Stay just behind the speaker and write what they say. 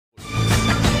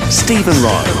Stephen Rowe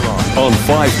on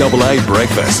 5AA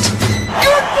Breakfast.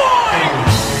 Good boy!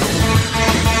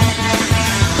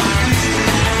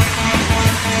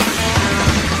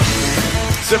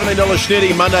 $17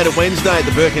 schnitty Monday to Wednesday at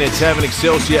the Birkenhead Tavern,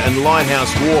 Excelsior and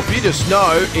Lighthouse Wharf. You just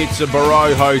know it's a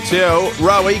Rowe Hotel.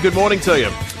 Rowie, good morning to you.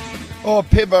 Oh,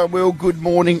 Pepper, well, good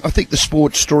morning. I think the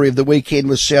sports story of the weekend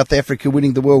was South Africa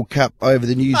winning the World Cup over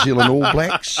the New Zealand All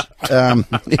Blacks.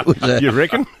 It was a you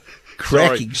reckon?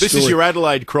 Cracking Sorry, this story. is your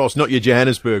Adelaide cross, not your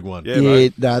Johannesburg one. Yeah,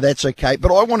 no, that's okay.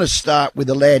 But I want to start with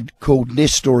a lad called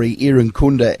Nestori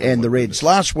Irankunda and the Reds.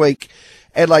 Last week,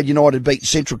 Adelaide United beat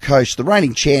Central Coast, the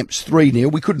reigning champs,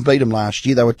 3-0. We couldn't beat them last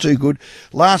year. They were too good.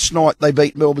 Last night, they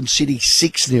beat Melbourne City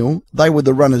 6-0. They were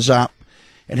the runners-up.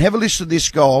 And have a listen to this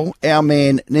goal, our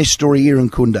man Nestori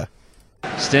Irankunda.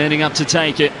 Standing up to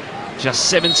take it,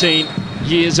 just 17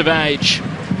 years of age.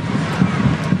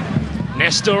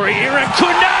 Nestori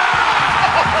Irankunda!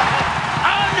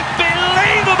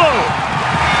 Unbelievable!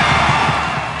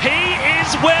 He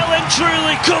is well and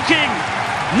truly cooking.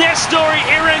 Nestori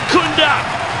Irankunda,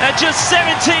 at just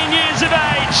 17 years of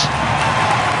age,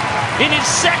 in his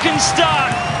second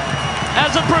start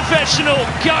as a professional,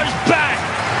 goes back.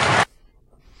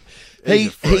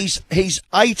 He's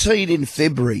 18 in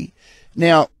February.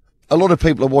 Now, a lot of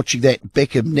people are watching that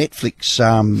Beckham Netflix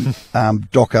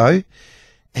doco.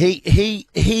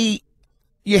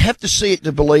 You have to see it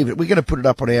to believe it. We're going to put it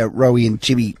up on our Rowie and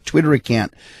Timmy Twitter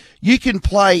account. You can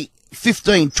play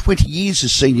 15, 20 years of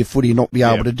senior footy and not be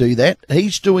able to do that.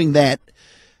 He's doing that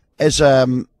as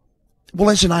an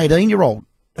 18-year-old.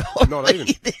 Not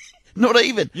even. Not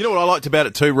even. You know what I liked about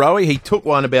it too, Rowie? He took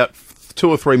one about 2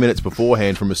 or 3 minutes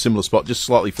beforehand from a similar spot, just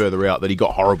slightly further out, that he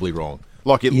got horribly wrong.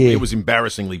 Like it was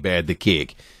embarrassingly bad, the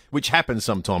kick, which happens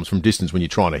sometimes from distance when you're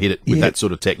trying to hit it with that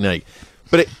sort of technique.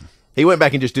 But he went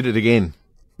back and just did it again.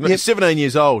 He's 17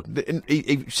 years old.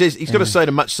 He says he's got to say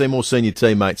to much more senior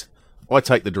teammates, I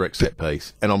take the direct set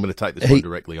piece, and I'm going to take this one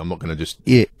directly. I'm not going to just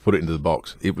put it into the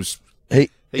box. It was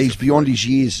he's beyond his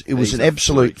years. It was an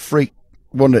absolute freak.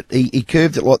 Wasn't it? He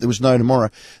curved it like there was no tomorrow.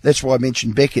 That's why I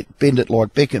mentioned Beckett, bend it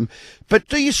like Beckham. But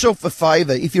do yourself a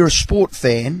favour, if you're a sport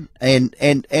fan, and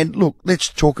look, let's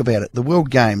talk about it. The World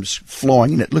Games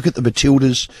flying in it. Look at the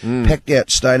Matildas, packed out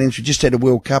stadiums. We just had a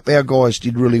World Cup. Our guys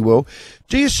did really well.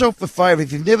 Do yourself a favour,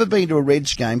 if you've never been to a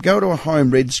Reds game, go to a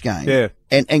home Reds game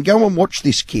and go and watch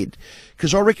this kid,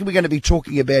 because I reckon we're going to be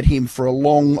talking about him for a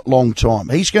long, long time.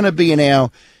 He's going to be in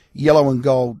our yellow and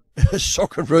gold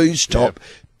Socceroos top.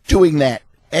 Doing that,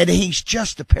 and he's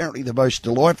just apparently the most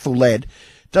delightful lad.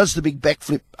 Does the big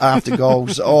backflip after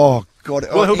goals. Oh, God.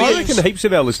 Well, I reckon heaps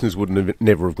of our listeners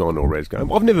never have gone to a Reds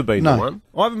game. I've never been to one.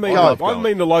 I haven't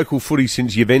been to local footy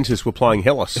since Juventus were playing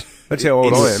Hellas. That's how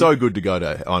old I am. It's so good to go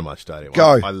to Eintracht Stadium.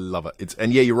 Go. I love it.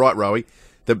 And you're right, Rowie.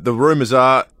 The rumours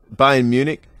are Bayern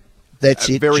Munich. That's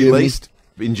it, very Germany. least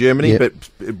in Germany, but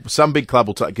some big club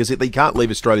will take, because they can't leave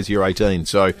Australia's year 18.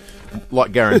 So,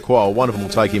 like Garen Quayle, one of them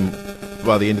will take him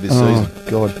by the end of this season.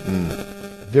 Oh, God.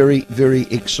 Very, very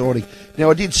exciting. Now,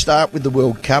 I did start with the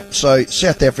World Cup, so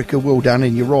South Africa, well done,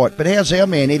 and you're right. But how's our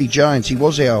man, Eddie Jones? He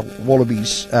was our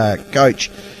Wallabies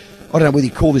coach. I don't know whether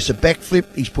you call this a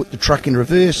backflip. He's put the truck in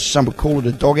reverse. Some would call it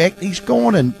a dog act. He's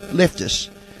gone and left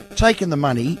us, taken the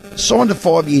money, signed a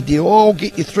 5-year deal. Oh, I'll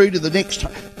get you through to the next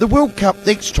time. The World Cup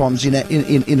next time's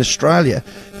in Australia.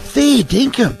 Fair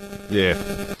dinkum. Yeah.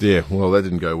 Well, that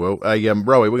didn't go well.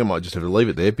 Rowie, we might just have to leave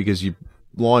it there, because your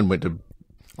line went to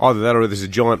either that or there's a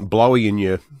giant blowy in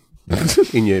your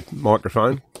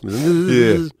microphone.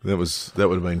 Yeah, that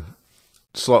would have been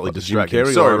slightly distracting.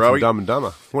 Sorry, Rowie. Dumb and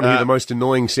Dumber. Want to hear the most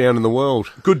annoying sound in the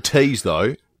world? Good tease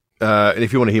though. And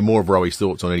if you want to hear more of Rowie's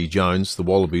thoughts on Eddie Jones, the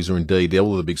Wallabies, or indeed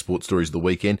all of the big sports stories of the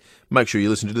weekend, make sure you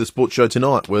listen to the Sports Show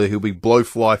tonight, where he'll be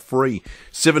blowfly free.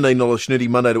 $17 schnitty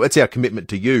Monday. That's our commitment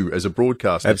to you as a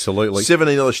broadcaster. Absolutely. $17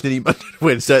 schnitty Monday to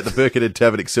Wednesday at the Birkenhead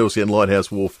Tavern, Excelsior and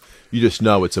Lighthouse Wharf. You just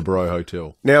know it's a Rowe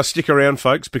Hotel. Now, stick around,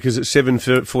 folks, because at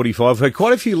 7:45, we've had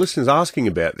quite a few listeners asking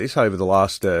about this over the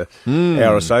last hour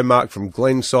or so. Mark from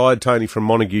Glenside, Tony from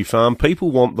Montague Farm.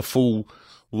 People want the full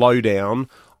lowdown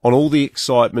on all the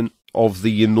excitement of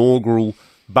the inaugural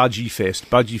Budgie Fest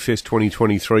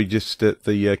 2023, just at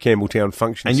the Campbelltown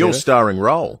Function And Centre. your starring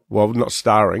role. Well, not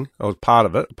starring. I was part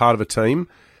of it, part of a team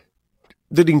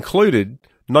that included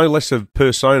no less a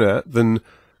persona than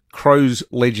Crows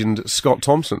legend Scott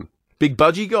Thompson. Big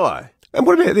budgie guy. And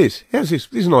what about this? How's this?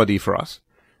 This is an idea for us.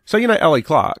 So, you know, Ali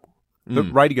Clark, the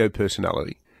radio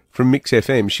personality from Mix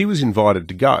FM, she was invited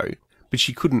to go, but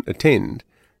she couldn't attend.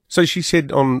 So she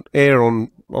said on air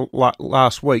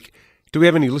last week, do we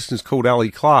have any listeners called Ali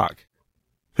Clark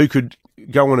who could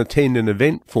go and attend an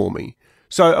event for me?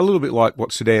 So a little bit like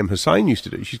what Saddam Hussein used to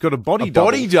do. She's got a body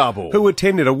double. Who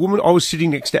attended a woman. I was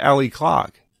sitting next to Ali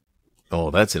Clark. Oh,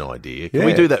 that's an idea. Can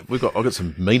we do that? I've got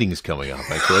some meetings coming up,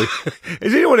 actually.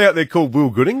 Is anyone out there called Will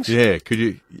Goodings? Yeah.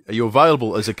 Are you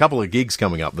available? There's a couple of gigs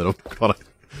coming up that I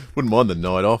wouldn't mind the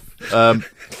night off.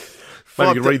 Maybe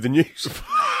you can read the news.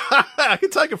 I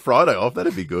could take a Friday off.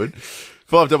 That'd be good.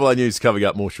 5AA News coming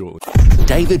up more shortly.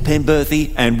 David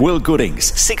Penberthy and Will Goodings,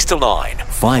 6 to 9,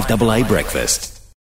 5AA Breakfast.